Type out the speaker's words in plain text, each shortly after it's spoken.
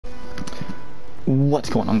What's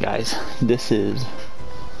going on, guys? This is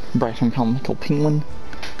Bryce from Comical Penguin.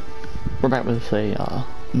 We're back with a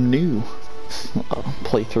new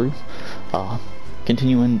playthrough,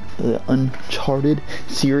 continuing the Uncharted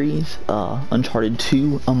series, Uncharted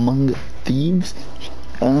 2 Among Thieves.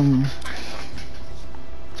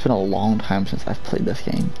 It's been a long time since I've played this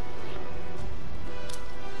game.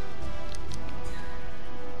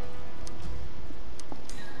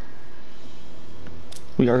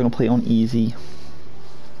 We are going to play on easy.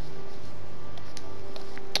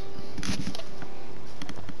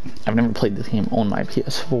 I've never played this game on my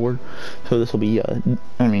PS4, so this will be, a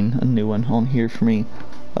new one on here for me.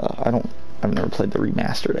 I've never played the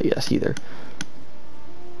remastered, I guess, either.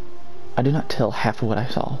 I did not tell half of what I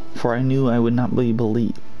saw, for I knew I would not be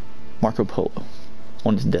believed. Marco Polo,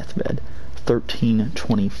 on his deathbed,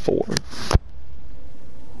 1324.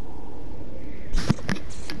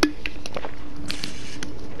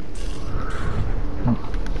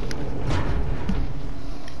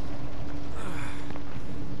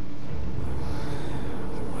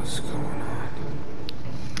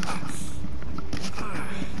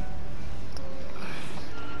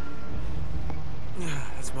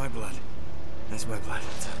 That's my blood. That's a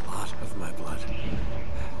lot of my blood.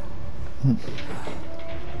 Oh, God.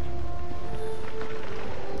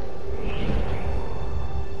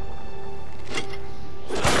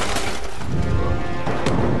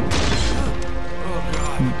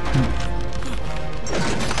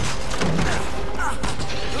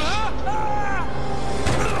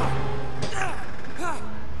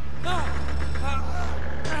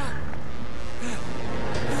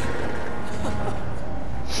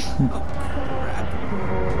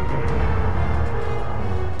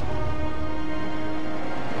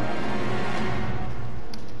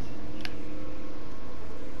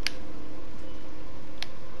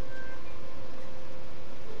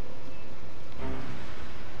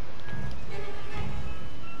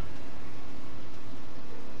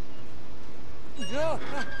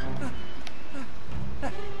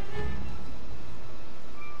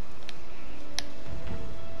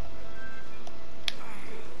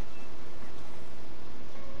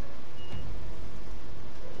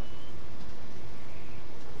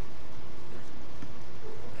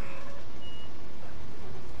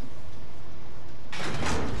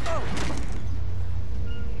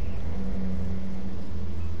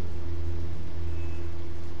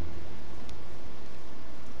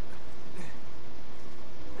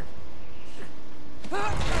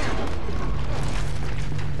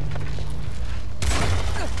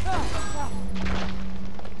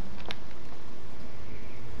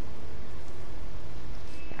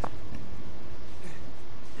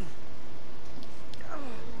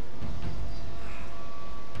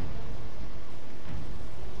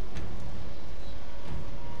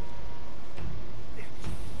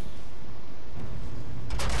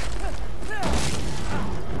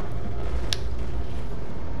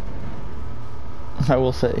 I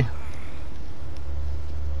will say.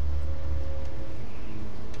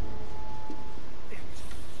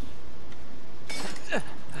 It's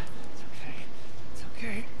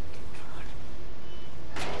okay.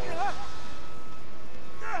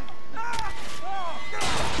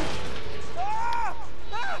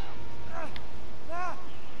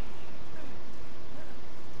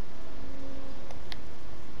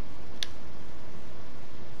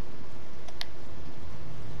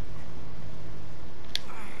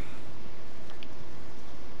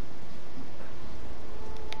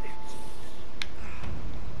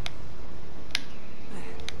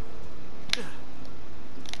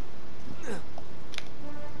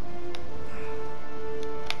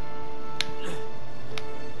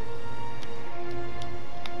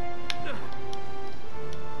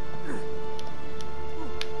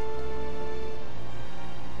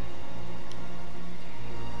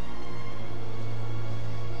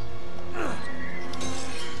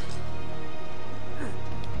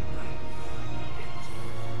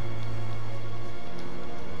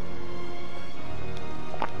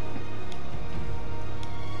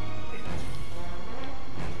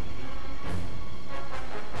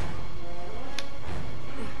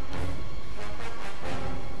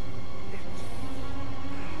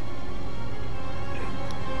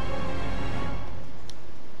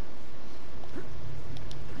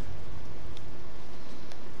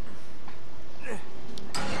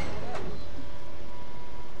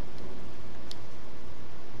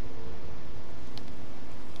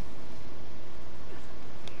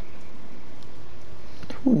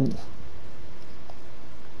 Ooh.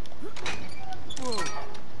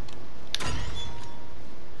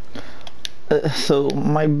 So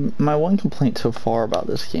my one complaint so far about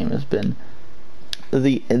this game has been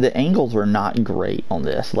the angles are not great on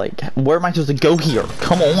this. Like, where am I supposed to go here?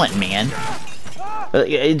 Come on, man.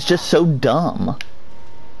 It's just so dumb.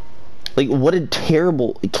 Like, what a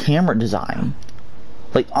terrible camera design.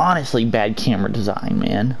 Like, honestly, bad camera design,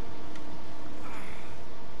 man.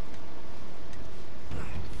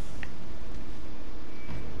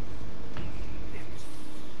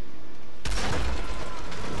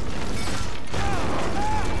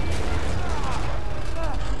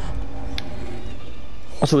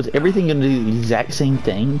 So is everything gonna do the exact same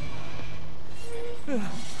thing?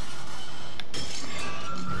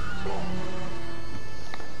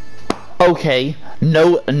 Okay,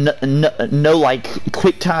 no, like,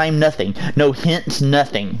 quick time, nothing. No hints,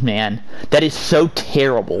 nothing, man. That is so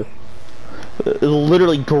terrible.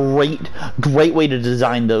 Literally great way to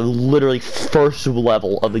design the literally first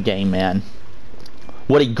level of the game, man.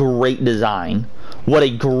 What a great design. What a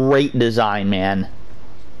great design, man.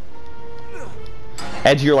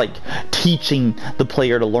 As you're like teaching the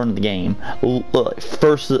player to learn the game,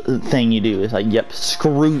 first thing you do is like, yep,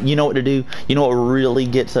 screw. You know what to do. You know what really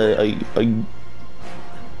gets you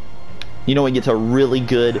know what gets a really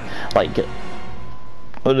good, like,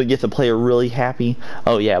 what gets a player really happy?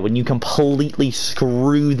 Oh yeah, when you completely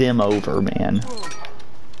screw them over, man.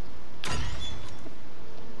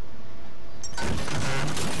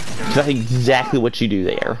 That's exactly what you do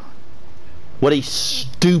there. What a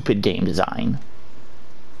stupid game design.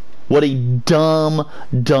 What a dumb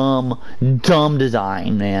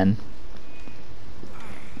design, man.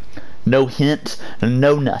 No hints,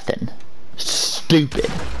 no nothing. Stupid.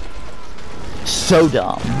 So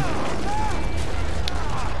dumb.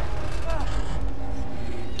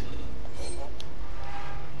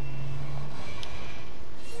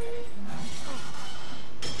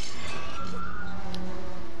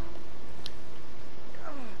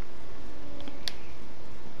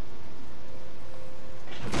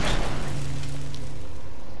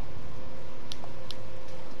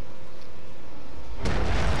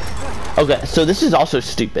 Okay, so this is also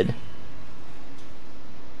stupid.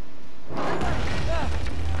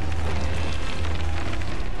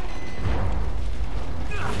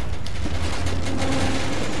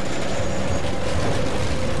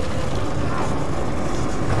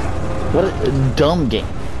 What a dumb game.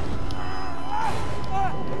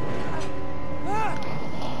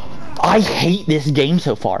 I hate this game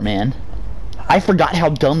so far, man. I forgot how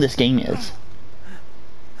dumb this game is.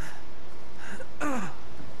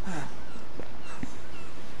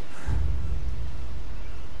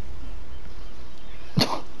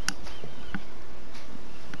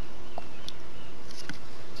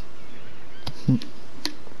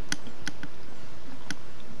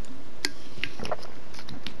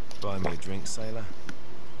 Buy me a drink, sailor.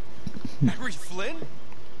 Harry Flynn?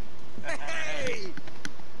 Hey!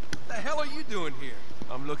 What the hell are you doing here?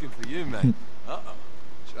 I'm looking for you, mate. Uh-oh.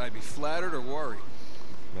 Should I be flattered or worried?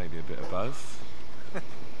 Maybe a bit of both.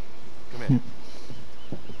 Come here.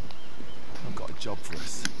 I've got a job for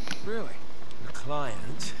us. Really? The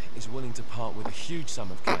client is willing to part with a huge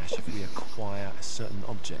sum of cash if we acquire a certain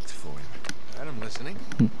object for him. All right, I'm listening.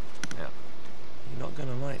 Now, you're not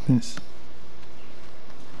gonna like this.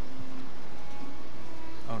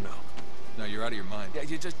 Oh, no. No, you're out of your mind. Yeah,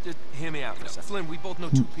 you just hear me out for a second. Flynn, we both know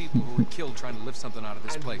two people who were killed trying to lift something out of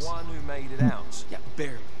this And place. one who made it out. Yeah,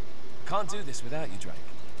 barely. Can't do this without you, Drake.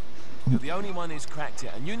 You're the only one who's cracked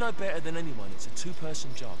it, and you know better than anyone it's a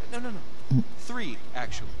two-person job. No. 3,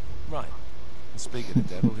 actually. Right. And speak of the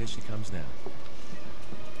devil, here she comes now.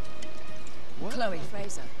 What? Chloe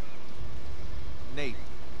Fraser.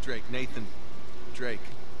 Nathan Drake.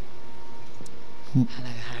 Hello,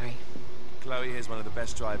 Harry. Chloe is one of the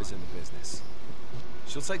best drivers in the business.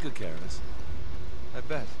 She'll take good care of us. I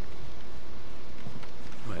bet.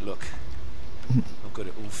 Right, look. I've got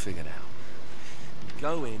it all figured out.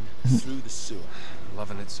 Go in through the sewer.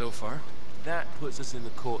 Loving it so far. That puts us in the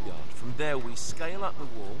courtyard. From there, we scale up the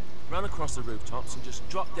wall, run across the rooftops, and just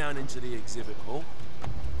drop down into the exhibit hall.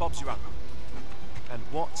 Bob's your up. And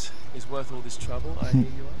what is worth all this trouble, I hear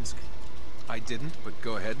you ask? I didn't, but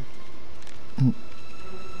go ahead.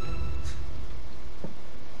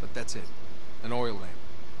 But that's it. An oil lamp.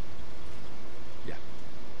 Yeah.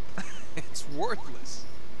 It's worthless.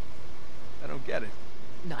 I don't get it.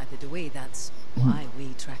 Neither do we. That's why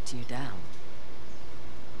we tracked you down.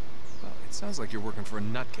 Well, it sounds like you're working for a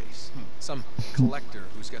nutcase. Some collector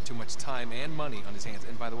who's got too much time and money on his hands.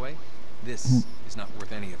 And by the way, this is not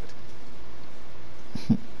worth any of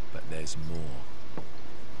it. But there's more.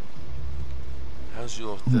 How's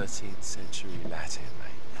your 13th century Latin,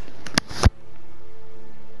 mate?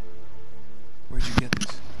 Where'd you get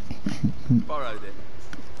this? Borrowed it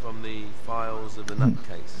from the files of the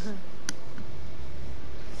nutcase. In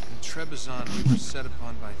Trebizond, we were set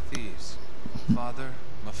upon by thieves. Father,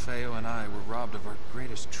 Maffeo, and I were robbed of our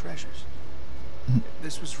greatest treasures.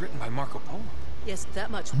 This was written by Marco Polo. Yes, that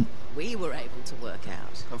much we were able to work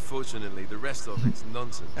out. Unfortunately, the rest of it's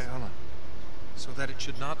nonsense. Hey, hold on. So that it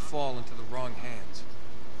should not fall into the wrong hands,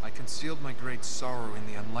 I concealed my great sorrow in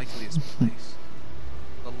the unlikeliest place.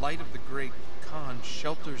 The light of the great Khan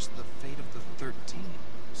shelters the fate of the 13.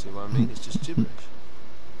 See what I mean? It's just gibberish.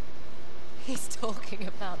 He's talking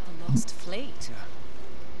about the lost fleet. Yeah.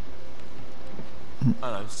 I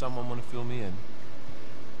don't know, someone want to fill me in?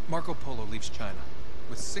 Marco Polo leaves China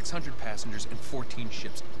with 600 passengers and 14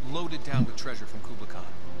 ships, loaded down with treasure from Kublai Khan.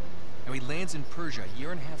 Now he lands in Persia a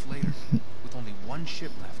year and a half later, with only one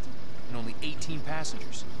ship left, and only 18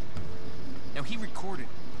 passengers. Now he recorded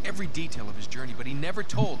every detail of his journey, but he never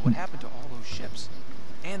told what happened to all those ships,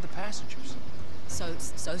 and the passengers. So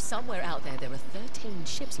somewhere out there are 13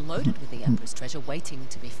 ships loaded with the Emperor's treasure waiting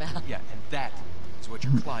to be found. Yeah, and that is what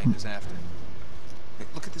your client is after. Hey,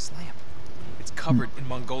 look at this lamp. It's covered in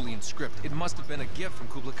Mongolian script. It must have been a gift from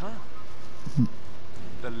Kublai Khan.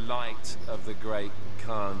 The light of the great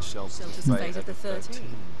Khan shelters the fate of the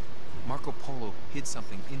 13. Marco Polo hid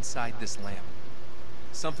something inside this lamp.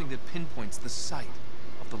 Something that pinpoints the site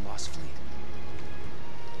of the lost fleet.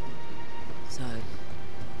 So,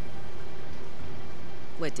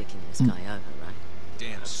 we're dicking this guy over, right?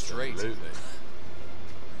 Damn straight. Absolutely.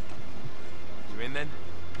 You in then?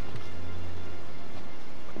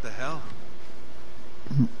 What the hell?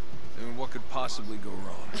 I mean, what could possibly go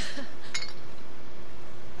wrong?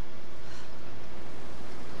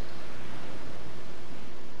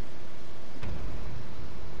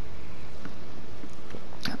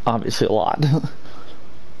 Obviously a lot.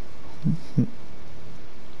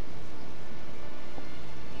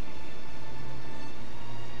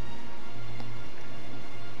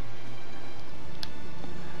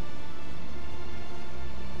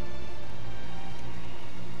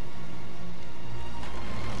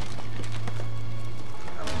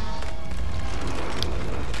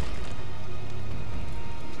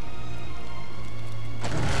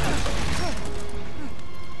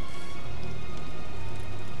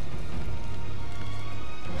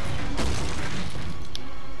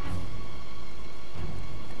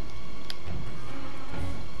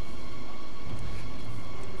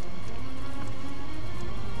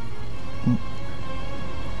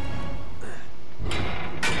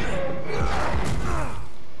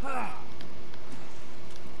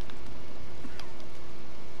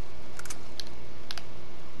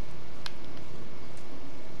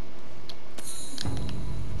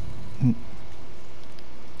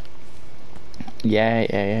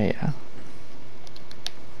 Yeah.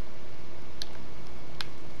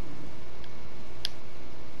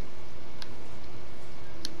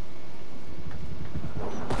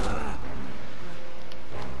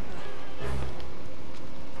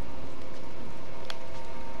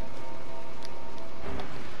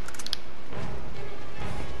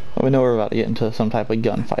 We know we're about to get into some type of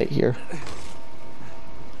gunfight here. Of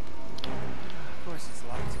course it's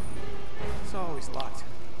locked. It's always locked.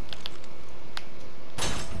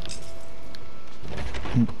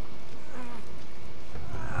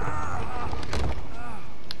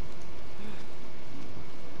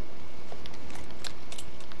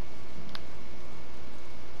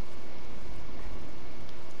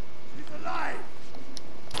 He's alive!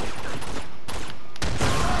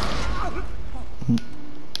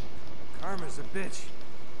 Karma's a bitch.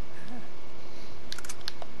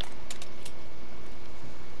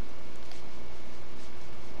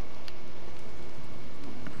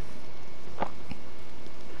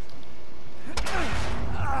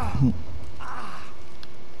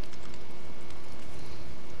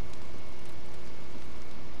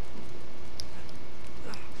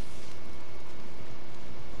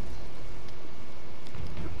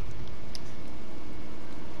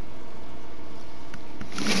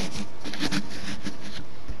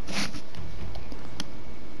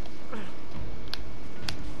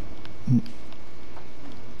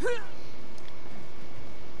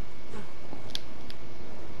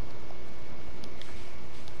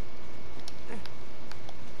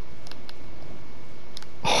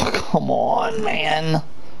 Come on, man.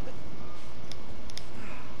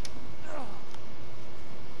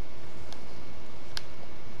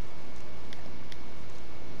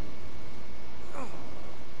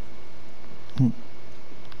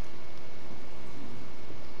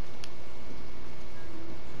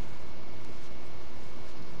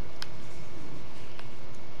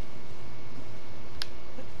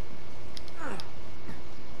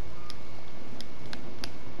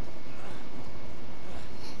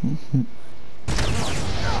 I'm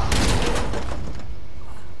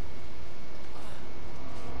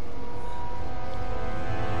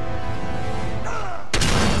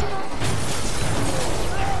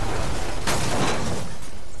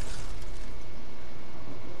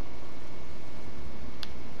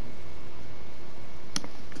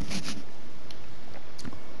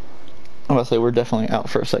gonna say we're definitely out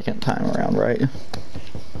for a second time around, right?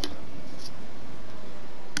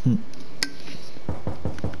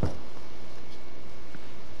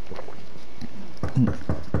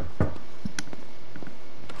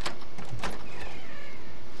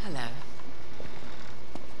 Hello.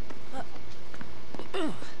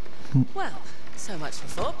 Well, so much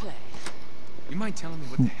for foreplay. You mind telling me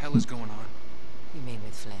what the hell is going on? You mean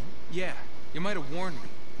with Flynn? Yeah, you might have warned me.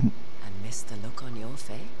 And missed the look on your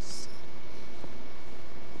face?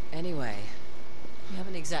 Anyway, you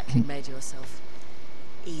haven't exactly made yourself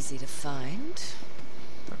easy to find.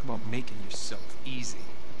 Talk about making yourself easy.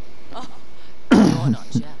 Oh, you're not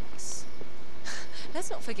jealous. Let's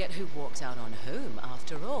not forget who walked out on whom.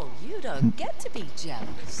 After all, you don't get to be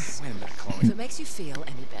jealous. Wait a minute, If Chloe. it makes you feel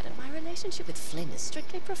any better, my relationship with Flynn is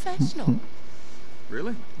strictly professional.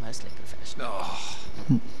 Really? Mostly professional. Oh,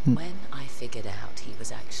 When I figured out he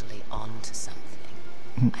was actually onto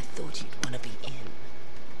something, I thought you'd want to be in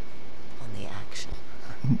on the action.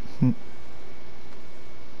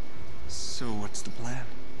 so what's the plan?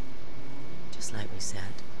 Just like we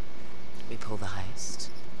said, we pull the heist,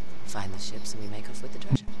 find the ships, and we make off with the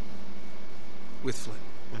treasure. With Flynn.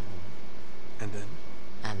 And then?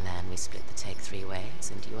 And then we split the take 3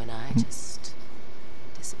 ways, and you and I just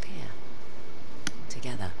disappear.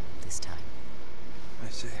 Together, this time. I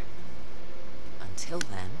see. Until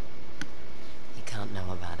then, he can't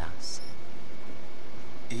know about us.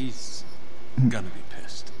 He's gonna be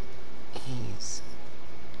pissed. He's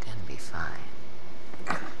gonna be fine.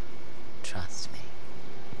 Trust me.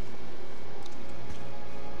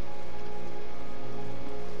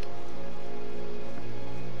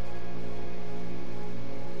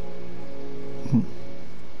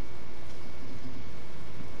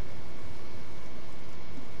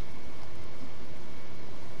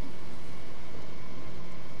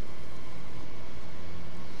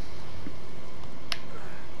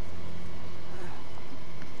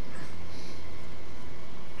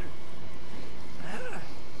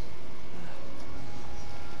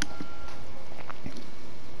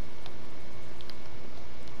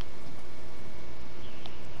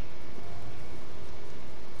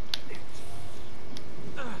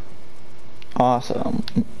 Awesome.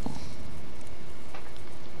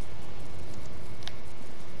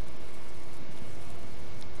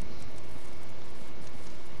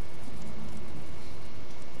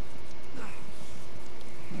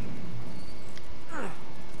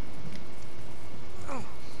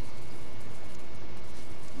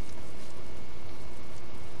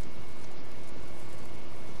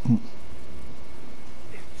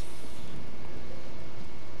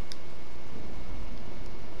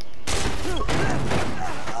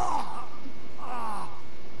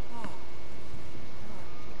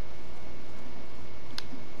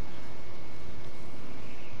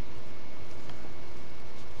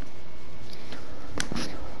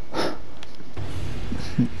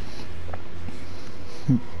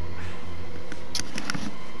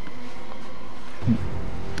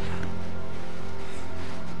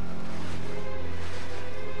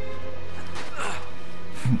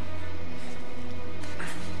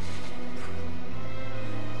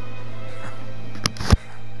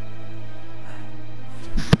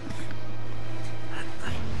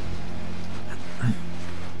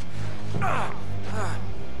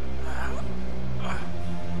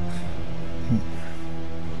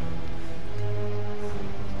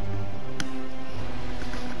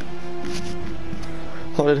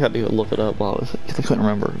 I just had to look it up while I couldn't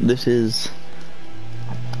remember. This is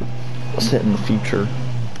set in the future,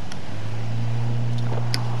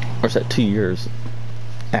 or set 2 years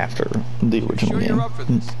after the original Sure game. you're up for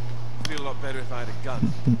this? Feel a lot better if I had a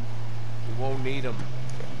gun. We won't need them.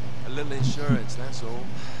 A little insurance, that's all.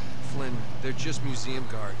 Flynn, they're just museum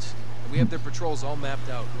guards. And we have their patrols all mapped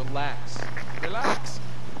out. Relax. Relax.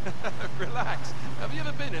 Relax. Have you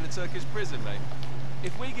ever been in a Turkish prison, mate?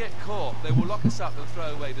 If we get caught, they will lock us up and throw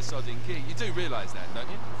away the sodding key. You do realise that, don't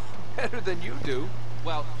you? Better than you do.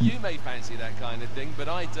 Well, you may fancy that kind of thing, but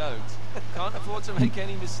I don't. Can't afford to make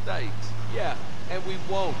any mistakes. Yeah, and we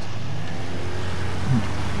won't.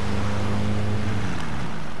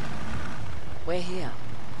 We're here.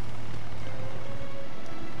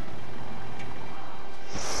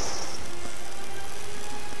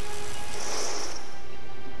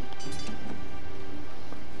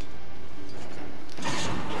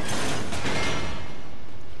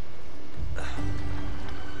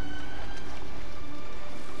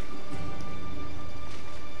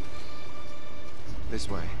 this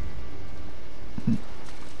way.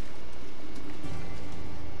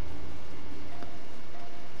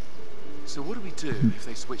 So what do we do if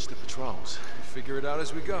they switch the patrols? Figure it out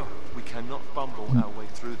as we go. We cannot fumble our way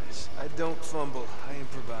through this. I don't fumble, I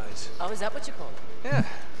improvise. Oh, is that what you call it? Yeah,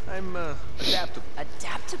 I'm adaptable.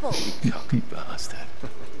 Adaptable. Cocky bastard.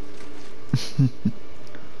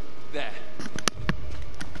 There.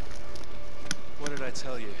 What did I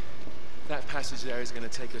tell you? That passage there is going to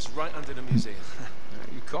take us right under the museum.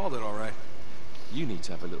 You called it all right. You need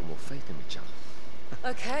to have a little more faith in me, chum.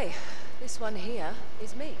 Okay, this one here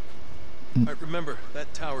is me. All right, remember,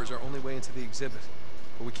 that tower is our only way into the exhibit.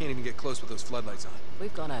 But we can't even get close with those floodlights on.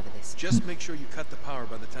 We've gone over this. Just make sure you cut the power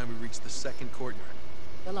by the time we reach the second courtyard.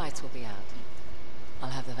 The lights will be out. I'll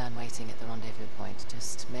have the van waiting at the rendezvous point.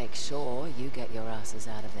 Just make sure you get your asses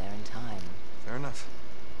out of there in time. Fair enough.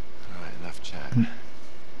 All right, enough chat.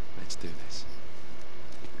 Let's do this.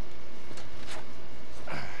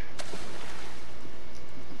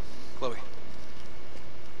 Chloe.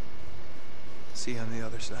 See you on the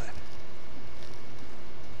other side.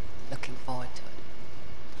 Looking forward to it.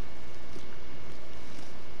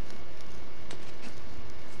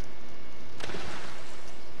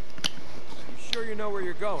 You sure you know where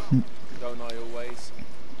you're going? Don't I always?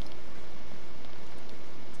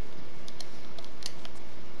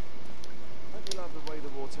 Don't you love the way the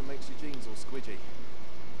water makes your jeans all squidgy?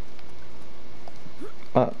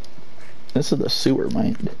 This is the sewer,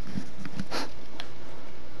 mate.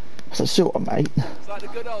 It's a sewer, mate. It's like the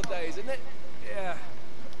good old days, isn't it? Yeah.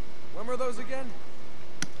 When were those again?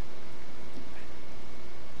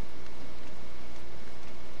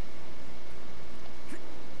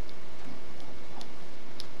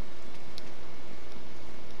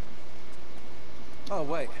 Oh,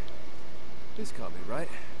 wait. This can't be right.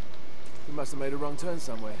 We must have made a wrong turn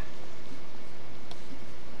somewhere.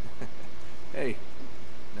 Hey,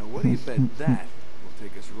 now what do you bet that will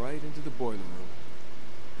take us right into the boiler room?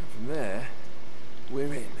 And from there,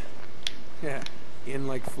 we're in. Yeah, in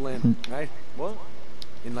like Flynn, right? What?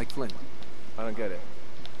 In like Flynn. I don't get it.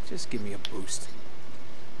 Just give me a boost.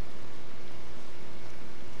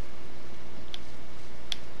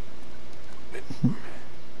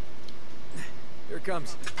 Here it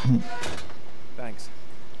comes. Thanks.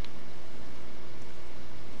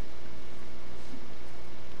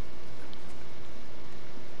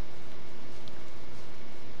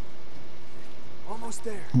 Almost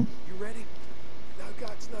there. You ready? No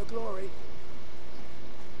guts, no glory.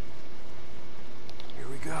 Here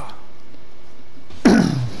we go.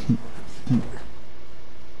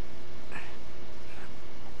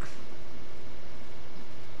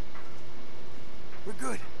 We're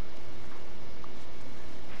good.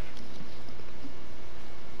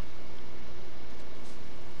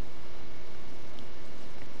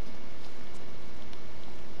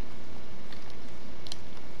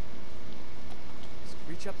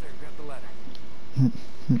 Reach up there and grab the ladder. Okay,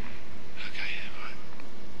 right.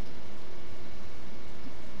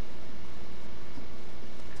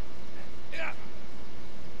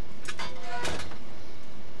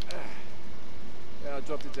 Yeah, I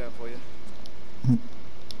dropped it down for you.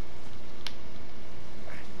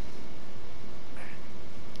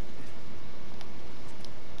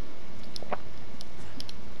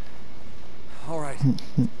 All right.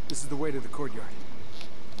 This is the way to the courtyard.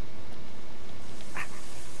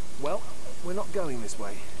 Well, we're not going this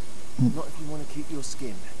way. Not if you want to keep your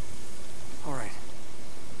skin. All right.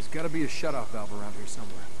 There's got to be a shut-off valve around here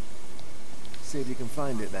somewhere. See if you can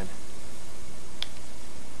find it then.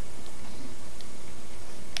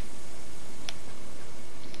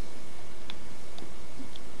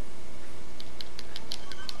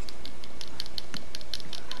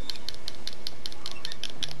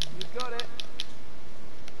 You've got it.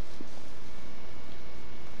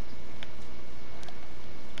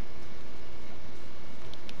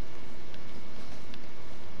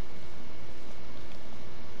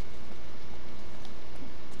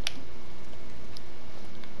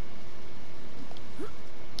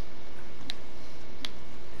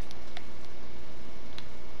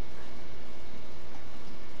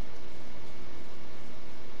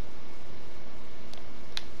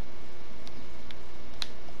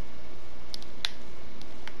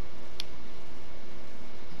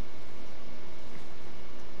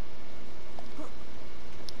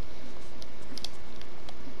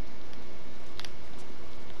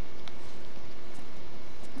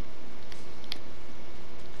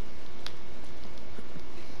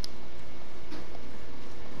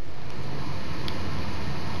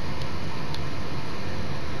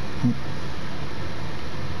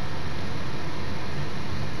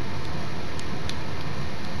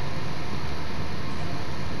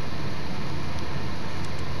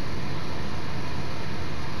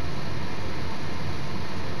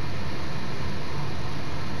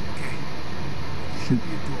 should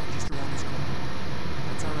be a door just around this corner.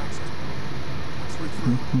 That's our access point. Once we're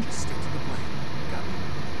through, just stick to the plan. You got me?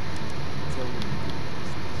 Tell me when you do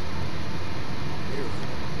this. Here,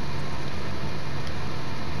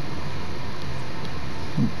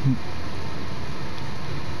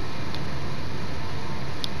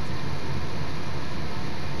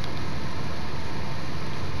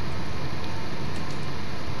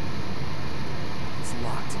 it's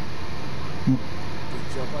locked. Good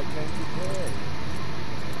job I came prepared.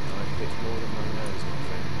 I picked more than my nose, my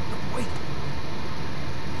friend. No, wait!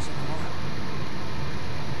 There's an alarm.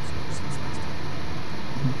 Since last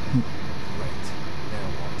time. Great. Now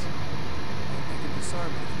what? I can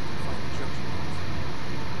disarm it if you can find the junction box.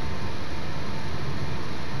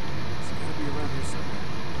 It's gotta be around here somewhere.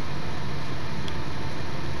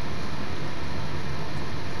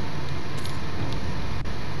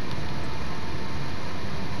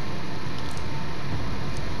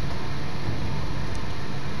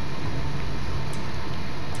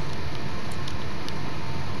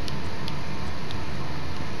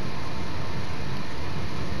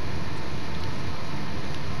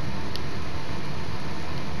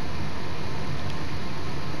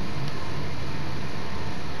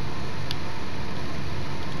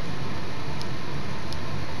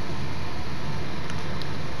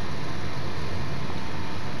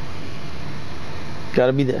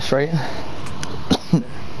 Gotta be this, right?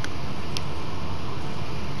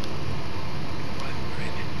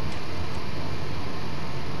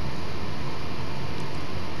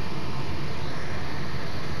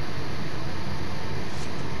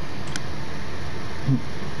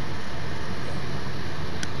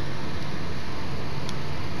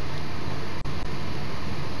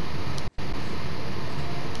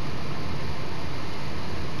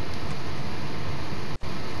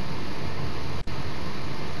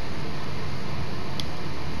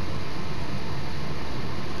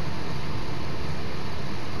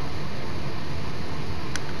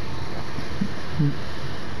 There's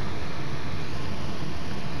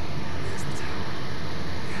the tower.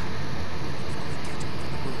 Yeah. We can finally get to it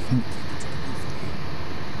from the roof and take it to the roof from here.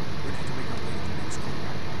 We're gonna have to make our way to the next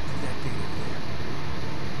corner. Through that gate over there.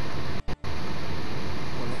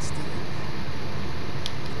 Well, let's do it.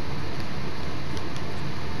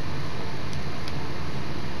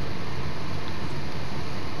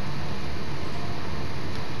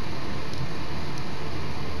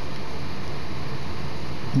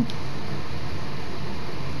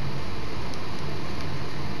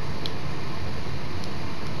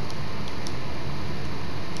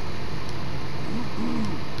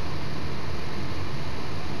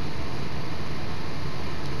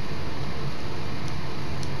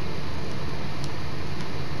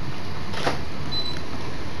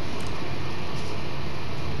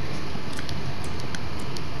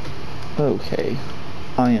 Okay,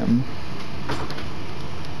 I am. We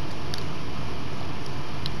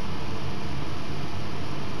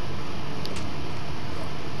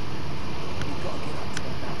gotta get up to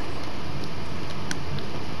that balcony.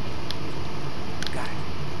 Got it.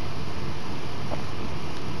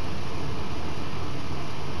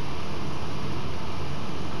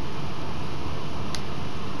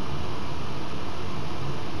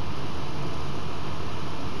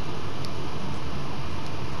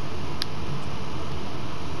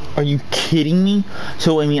 Are you kidding me?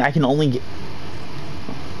 So, I mean, I can only get...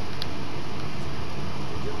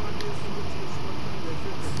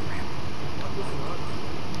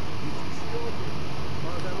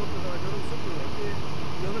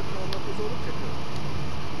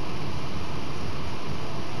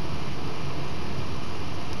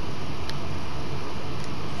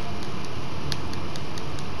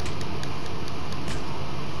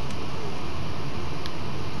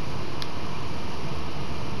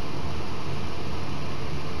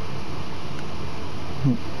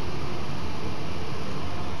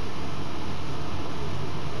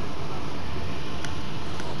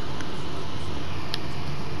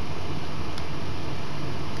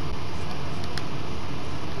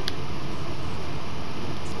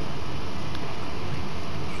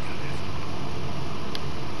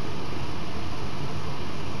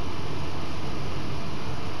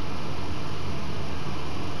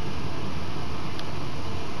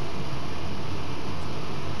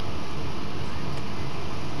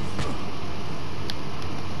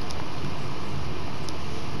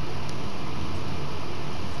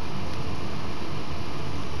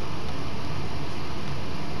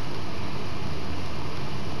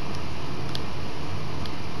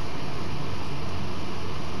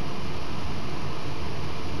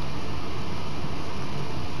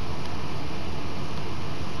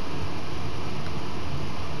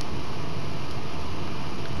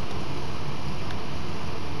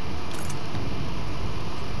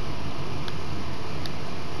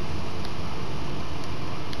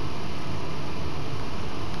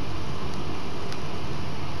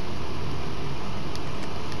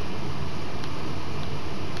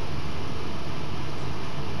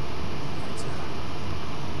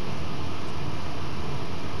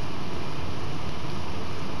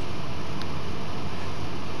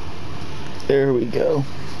 we go.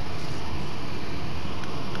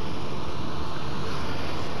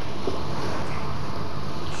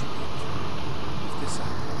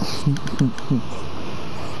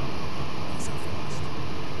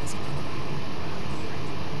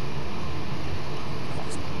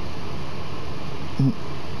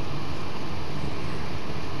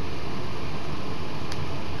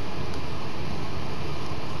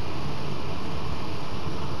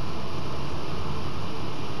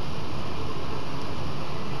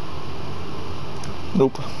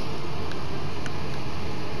 Nope.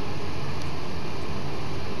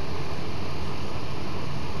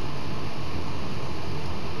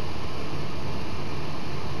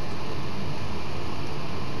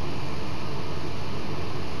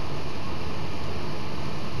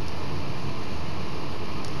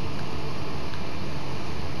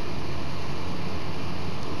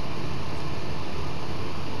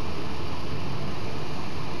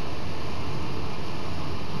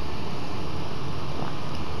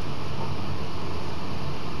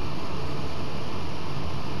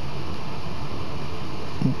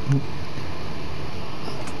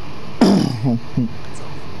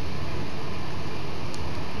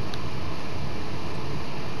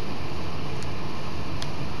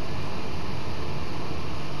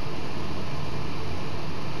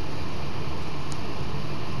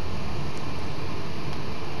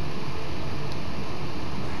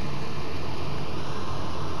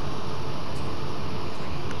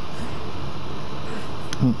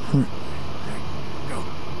 Go.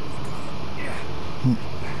 Yeah.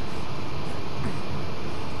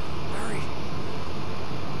 Hurry.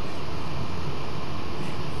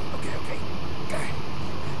 Okay.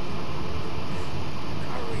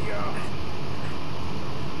 Hurry up.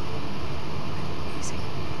 Easy.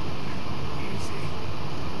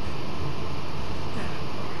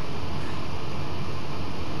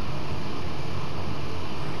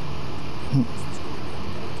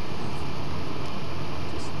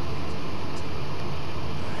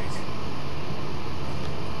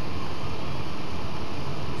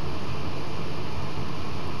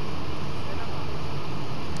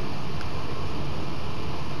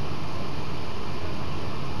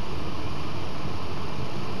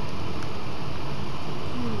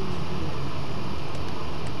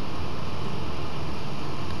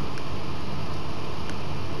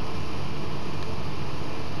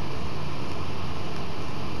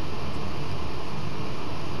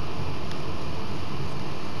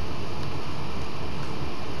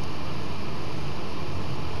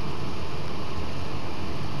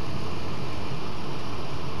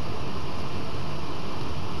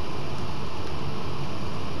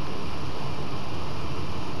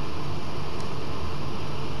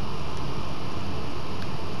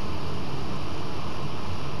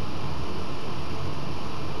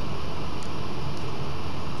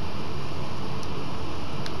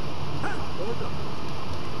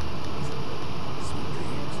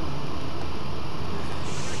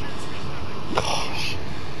 Gosh.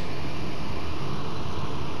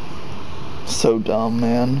 So dumb,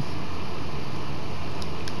 man.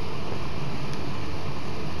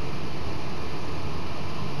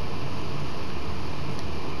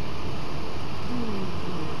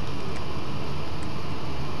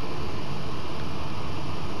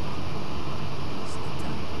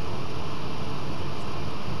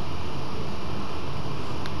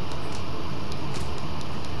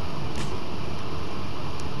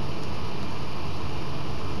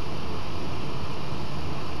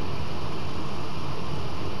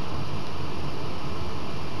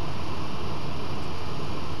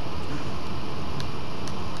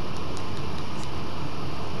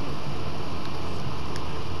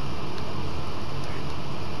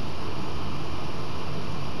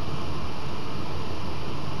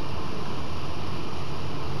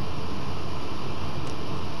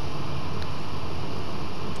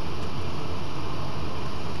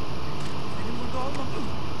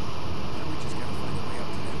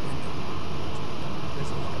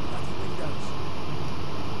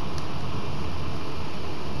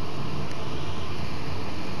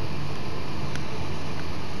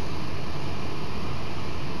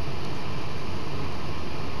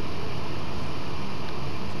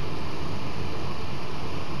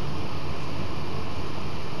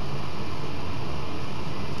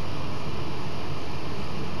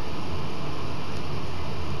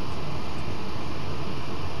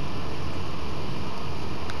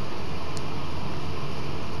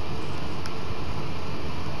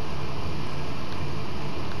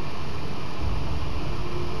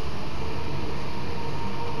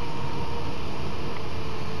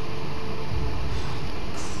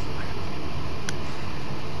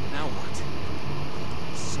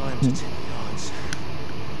 to tip the odds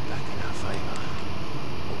back in our favour.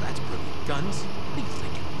 Oh, that's brilliant. Guns? What are you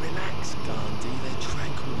thinking? Relax, Gandhi. They're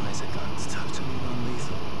tranquilizer guns, totally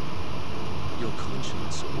non-lethal. Your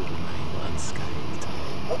conscience will remain unscathed.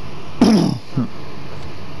 Good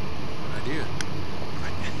idea.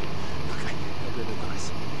 Right. Okay, a bit of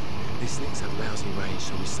advice. These things have lousy range,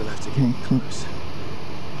 so we still have to get in close.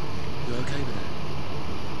 You okay with that?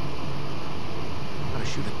 How to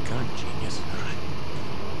shoot a gun, genius. All right.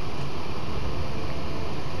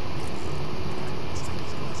 Let's take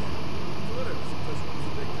these guys out.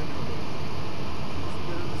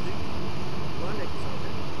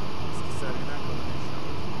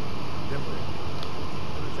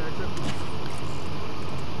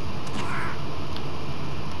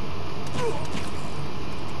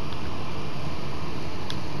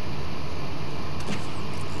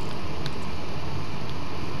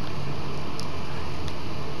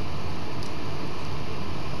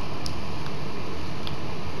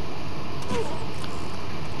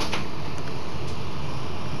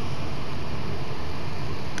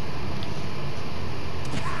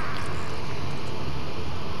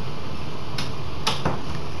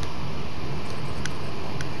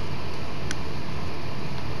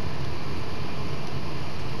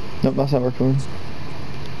 Nope, that's not recording.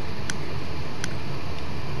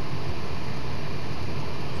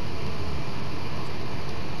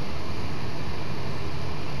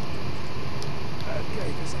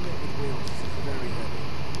 Okay, there's something with wheels. It's very heavy.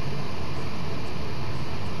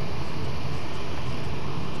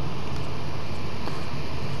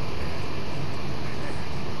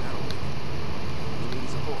 That'll work. All we need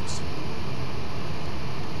is a horse.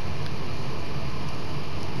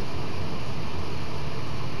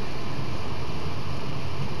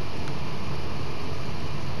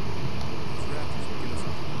 These raptors will get us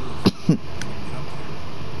off the roof. Can't get up there.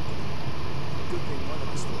 Good thing one of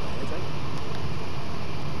us still ahead, eh?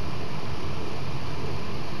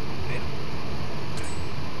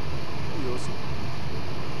 Yours.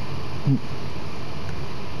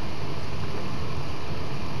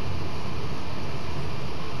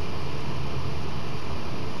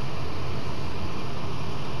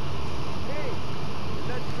 Hey,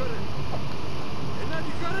 Elad yukarı. Elad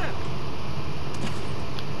yukarı.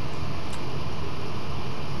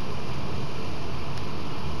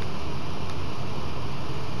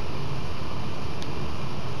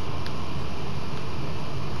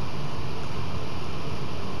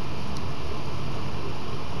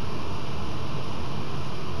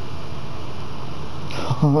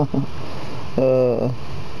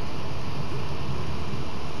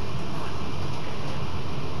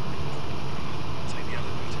 Take the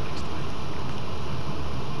elevator next time.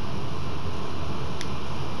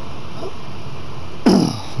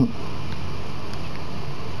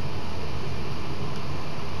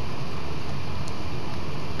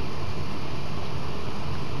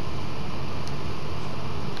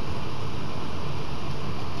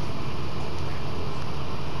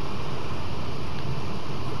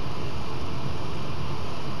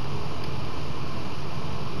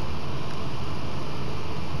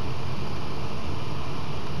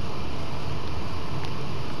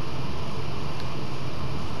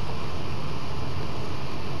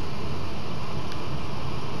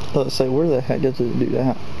 Let's say, where the heck does it do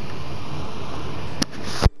that?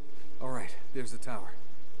 All right, there's the tower.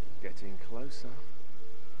 Getting closer.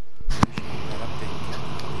 Appreciate that update,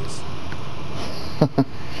 Captain Obvious.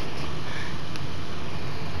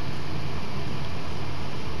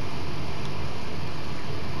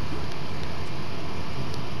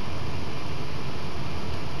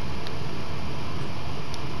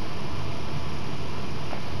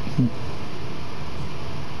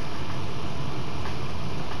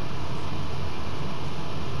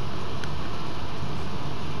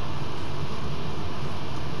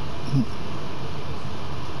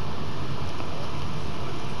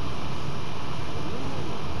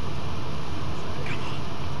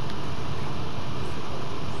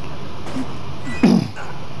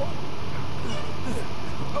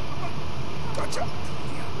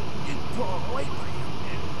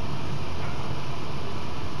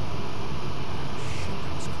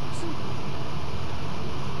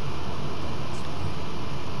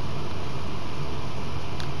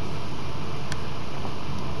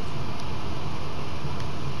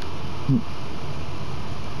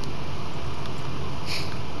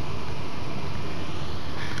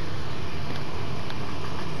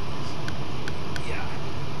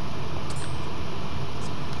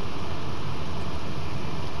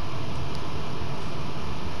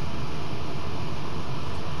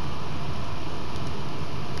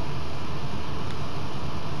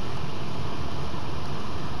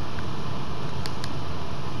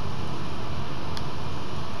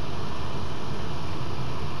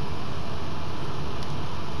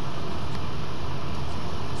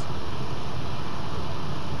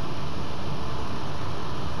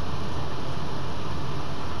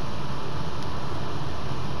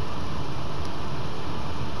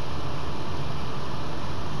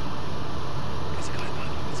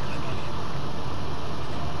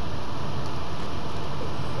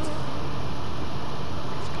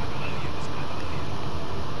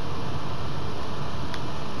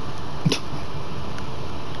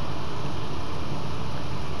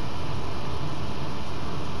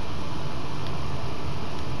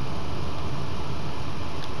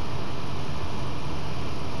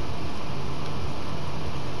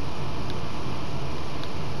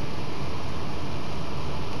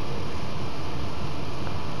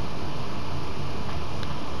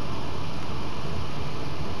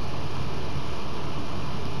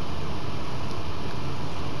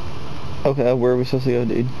 Okay, where are we supposed to go,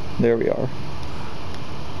 dude? There we are. Yeah,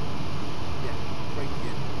 right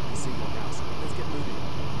here. I can see your house. Let's get moving.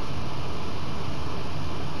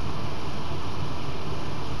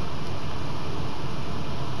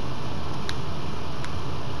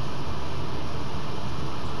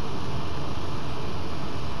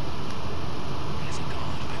 There's a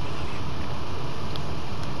guard right below you.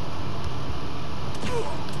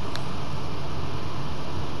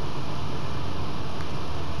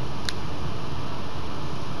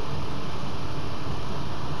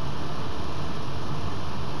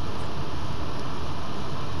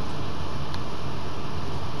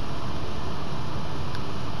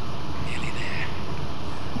 Nearly there.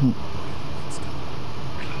 Let's go.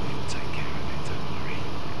 Chloe will take care of it, don't worry.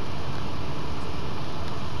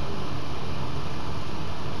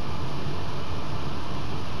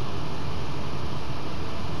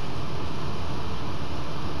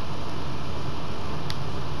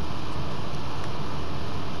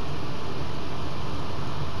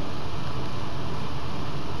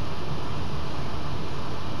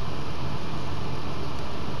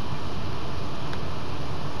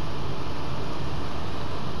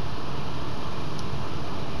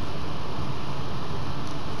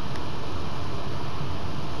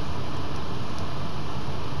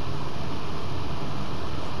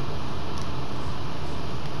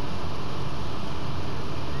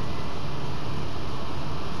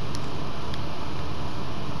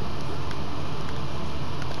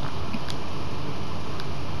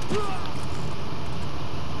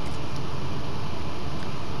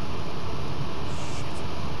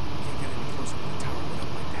 Can't get any closer to the tower lit up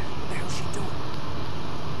like that. What the hell's she doing?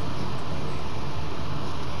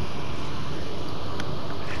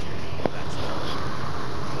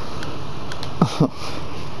 Okay.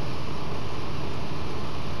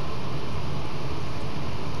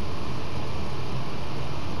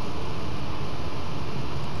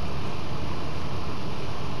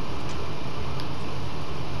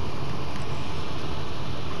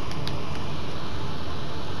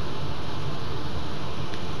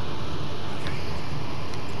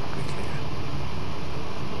 We're clear.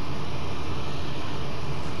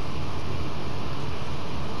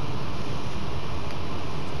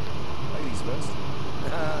 Ladies first.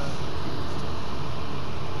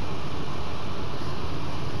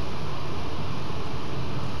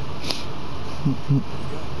 Here we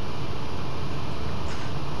go.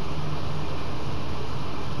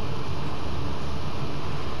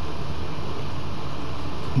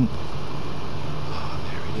 Oh,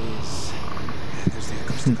 there it is. Yeah, there's the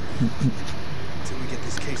acoustic. Until we get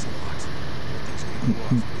this case unlocked, nothing's gonna go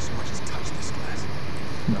off if we so much as touch this glass.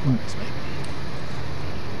 No worries, mate.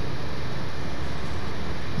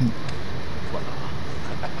 Voila.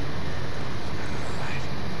 Alright.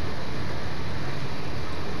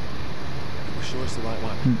 We're sure it's the right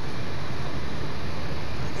one. I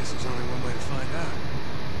guess there's only one way to find out.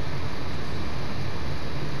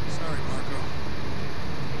 Sorry, Marco.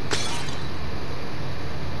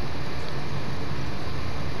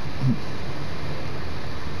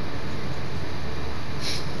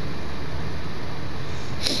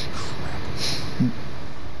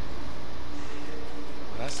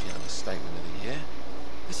 Well, that's the understatement of the year.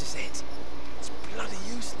 This is it. It's bloody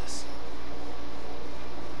useless.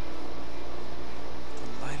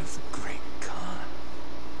 The light of the great Khan.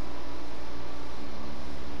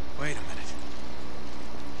 Wait a minute.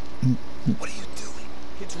 What are you doing?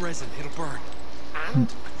 It's resin. It'll burn.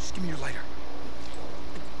 And? Just give me your lighter.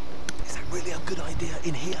 Is that really a good idea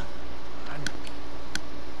in here?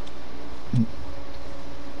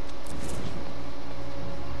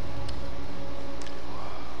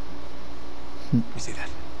 You see that?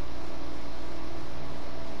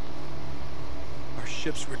 Our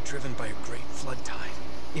ships were driven by a great flood tide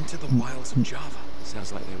into the wilds of Java.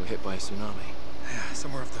 Sounds like they were hit by a tsunami. Yeah,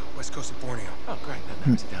 somewhere off the west coast of Borneo. Oh, great. That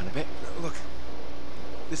narrows it down a bit. Look,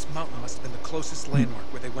 this mountain must have been the closest landmark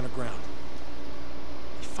where they went aground.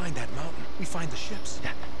 We find that mountain, we find the ships.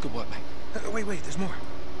 Yeah, good work, mate. Wait, there's more.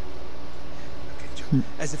 Okay, Joe.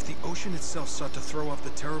 As if the ocean itself sought to throw off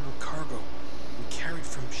the terrible cargo we carried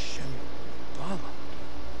from Shambhala.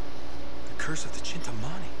 The curse of the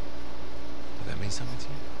Chintamani. Would that mean something to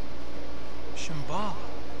you? Shambhala.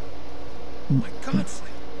 My God,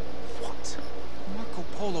 Flynn. What? Marco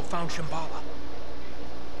Polo found Shambhala.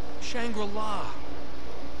 Shangri-La.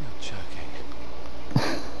 You're joking.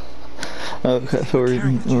 Okay, so we're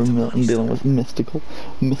dealing with mystical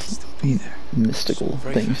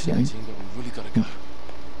Very things again. fascinating, but we've really got to go.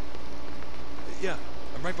 Yeah,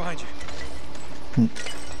 I'm right behind you.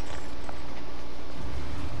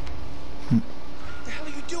 What the hell are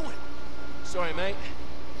you doing? Sorry, mate.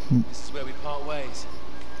 This is where we part ways.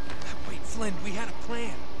 Wait, Flynn, we had a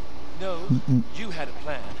plan. No, you had a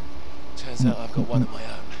plan. Turns out I've got one of my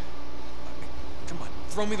own. Come on,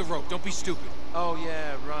 throw me the rope. Don't be stupid. Oh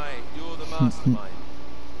yeah, right. You're the mastermind.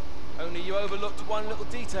 Only you overlooked one little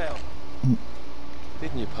detail.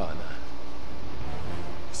 Didn't you, partner?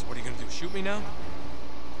 So what are you gonna do? Shoot me now?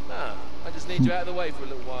 Nah, I just need you out of the way for a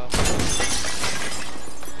little while.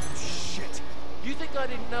 Shit. You think I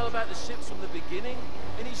didn't know about the ships from the beginning?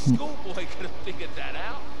 Any schoolboy could have figured that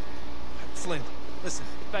out. Flynn, listen.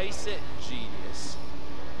 Face it, genius.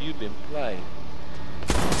 You've been played.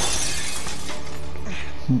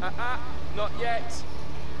 Not yet.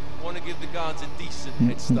 Want to give the guards a decent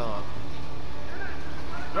head start.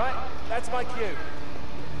 Right, that's my cue.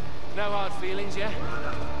 No hard feelings, yeah?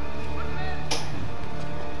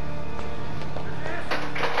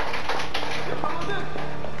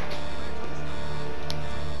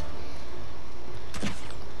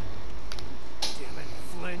 Damn it,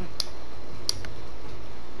 Flynn.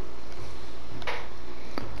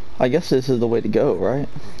 I guess this is the way to go, right?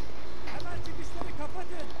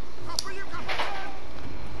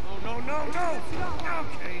 Oh, no.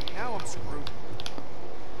 Okay, now I'm screwed.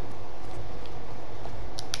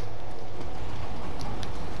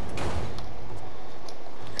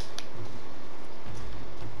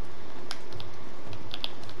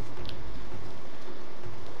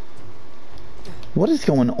 What is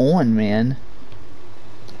going on, man?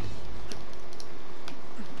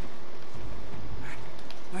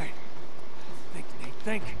 Hey, think, Nate,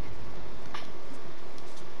 think.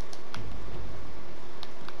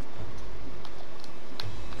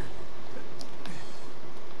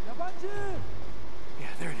 Yeah,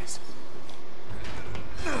 there it is.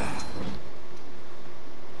 Yeah,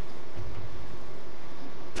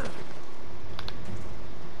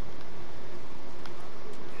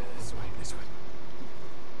 this way.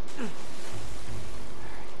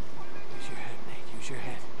 Use your head, Nate. Use your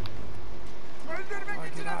head.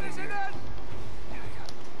 Get out of here. There we go.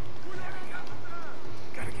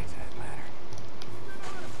 Gotta get to that ladder.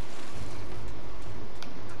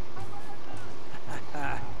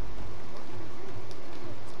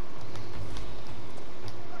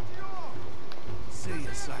 See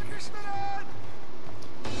ya, suckers.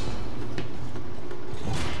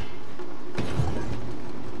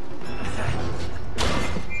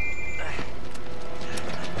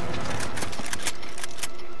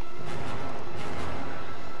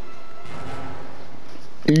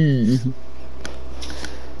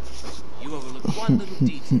 You overlooked one little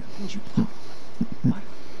detail, didn't you, pal? What?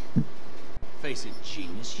 Face it,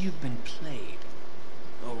 genius, you've been played.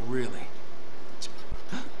 Oh, really?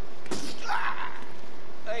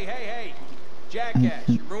 Hey! Jackass,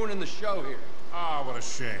 you're ruining the show here. Ah, what a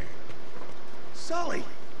shame. Sully!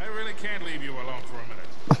 I really can't leave you alone for a minute.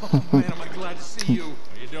 Oh, man, am I glad to see you.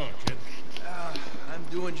 How you doing, kid? I'm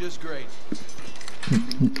doing just great. Had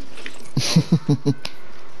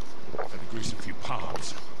to grease a few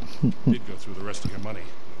palms. Did go through the rest of your money.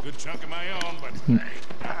 A good chunk of my own, but hey.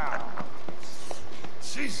 Ow.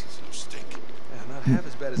 Jesus, you stink. Yeah, not half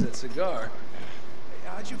as bad as that cigar. Hey,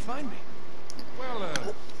 how'd you find me? Well,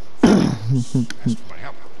 asked for my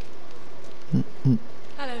help.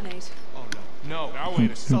 Hello, Nate. Oh, no. Now,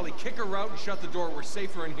 wait a second. Sully, kick her out and shut the door. We're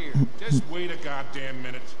safer in here. Just wait a goddamn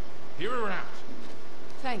minute. Hear her out.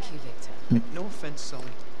 Thank you, Victor. No offense,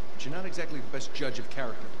 Sully, but you're not exactly the best judge of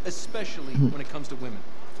character, especially when it comes to women.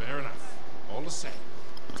 Fair enough. All the same.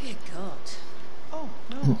 Dear God. Oh,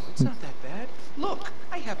 no, it's not that bad. Look,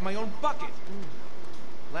 I have my own bucket.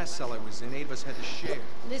 Last cell I was in, 8 of us had to share.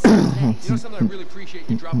 Listen, Nate. You know something, I really appreciate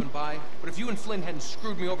you dropping by, but if you and Flynn hadn't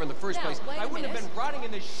screwed me over in the first Now, place, wait a I wouldn't have minute. been rotting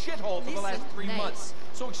in this shithole for the last Listen, 3 Nate. months.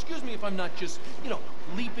 So excuse me if I'm not just,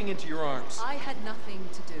 leaping into your arms. I had nothing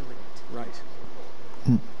to do with it. Right.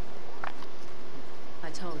 I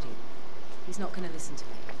told you. He's not going to listen to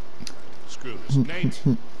me. Screw this. Nate,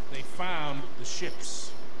 they found the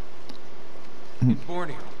ships. In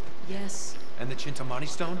Borneo. Yes. And the Chintamani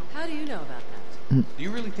stone? How do you know about that? Do you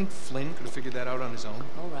really think Flynn could have figured that out on his own?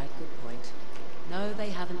 All right, good point. No, they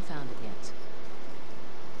haven't found it yet.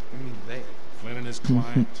 What do you mean they? Flynn and his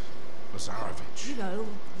client, Lazarovich. You know,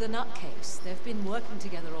 the nutcase. They've been working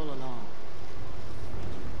together all along.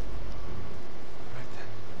 Right then.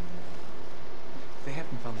 If they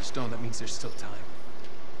haven't found the stone, that means there's still time.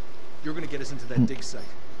 You're gonna get us into that dig site.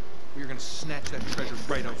 We're gonna snatch that treasure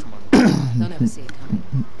right out from under us. They'll never see it coming.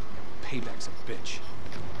 Payback's a bitch.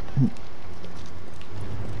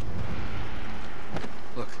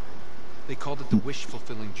 Look, they called it the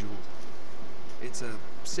wish-fulfilling jewel. It's a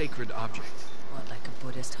sacred object. What, like a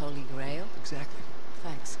Buddhist holy grail? Exactly.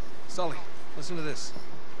 Thanks. Sully, listen to this.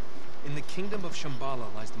 In the kingdom of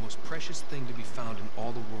Shambhala lies the most precious thing to be found in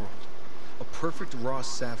all the world. A perfect raw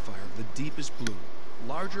sapphire of the deepest blue,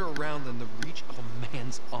 larger around than the reach of a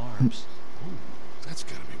man's arms. Ooh, that's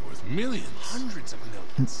gotta be worth millions. Hundreds of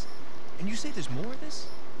millions. And you say there's more of this?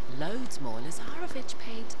 Loads more. Lazarovich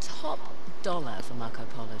paid top dollar for Marco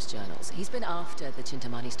Polo's journals. He's been after the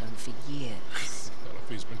Chintamani stone for years. Well, if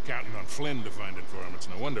he's been counting on Flynn to find it for him, it's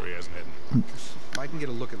no wonder he hasn't hidden. If I can get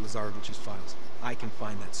a look at Lazarovich's files, I can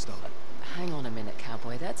find that stone. Hang on a minute,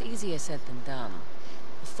 cowboy. That's easier said than done.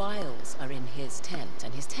 The files are in his tent,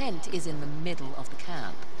 and his tent is in the middle of the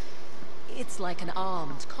camp. It's like an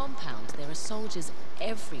armed compound. There are soldiers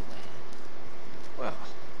everywhere. Well,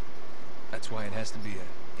 that's why it has to be an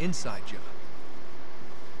inside job.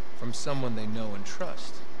 From someone they know and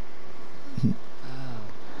trust. Oh,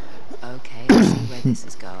 okay. I see where this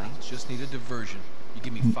is going. Just need a diversion. You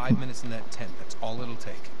give me 5 minutes in that tent, that's all it'll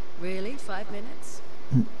take. Really? 5 minutes?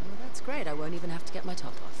 Well, that's great. I won't even have to get my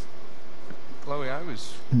top off. Chloe, I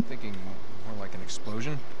was thinking more like an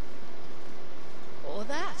explosion. Or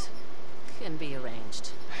that. Can be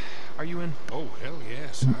arranged. Are you in? Oh, hell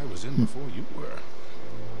yes. I was in before you were.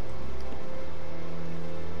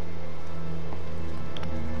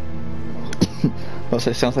 Well,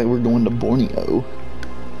 so it sounds like we're going to Borneo.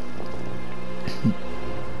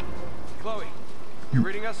 Chloe, you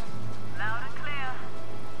reading us? Loud and clear.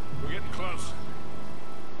 We're getting close.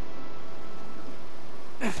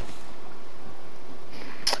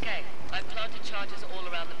 Okay, I've planted charges all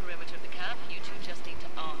around the perimeter of the camp. You two just need to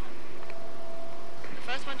arm them. The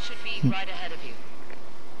first one should be right ahead of you.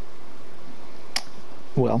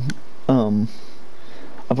 Well,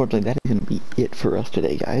 unfortunately that is going to be it for us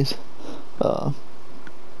today, guys.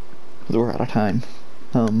 We're out of time.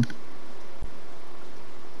 I'm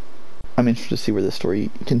interested to see where this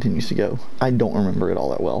story continues to go. I don't remember it all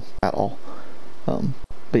that well, at all. But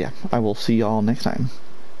yeah, I will see y'all next time.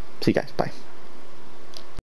 See you guys, bye.